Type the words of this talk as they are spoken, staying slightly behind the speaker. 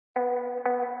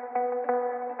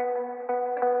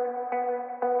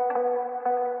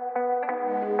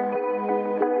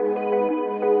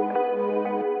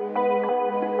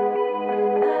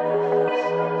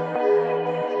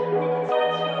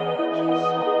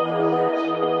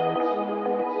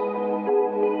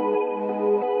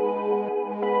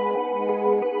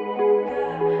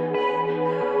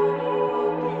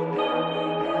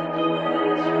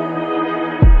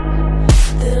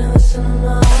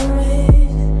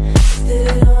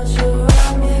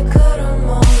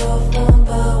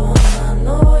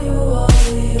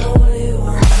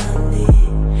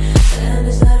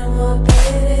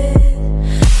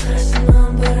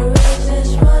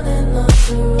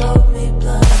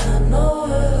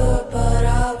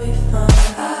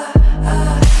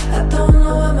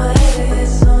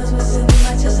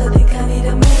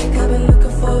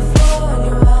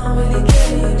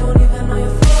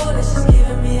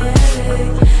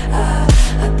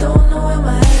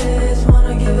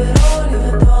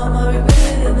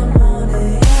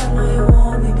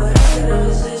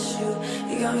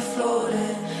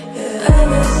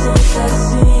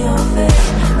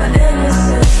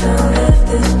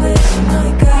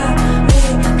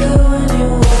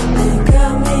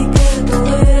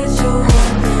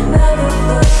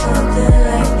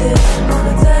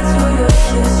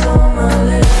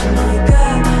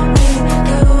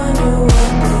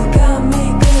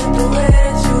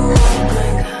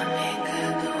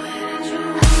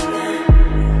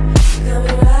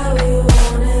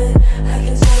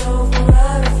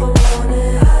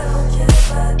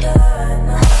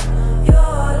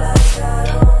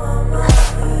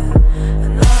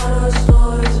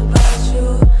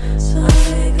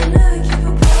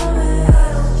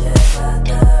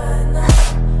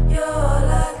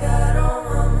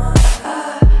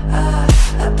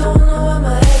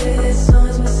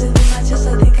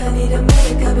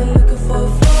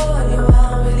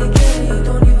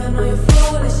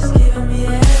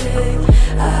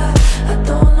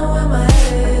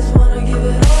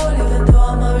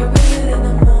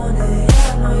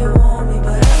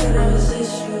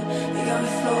I'm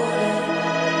floating.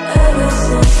 Ever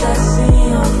since I seen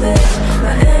your face,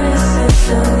 my innocence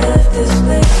done left this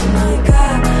place. Now you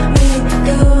got me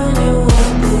good when you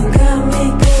want me, got me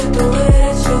good the way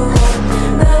that you want me.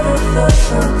 Never felt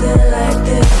something like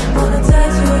this. Wanna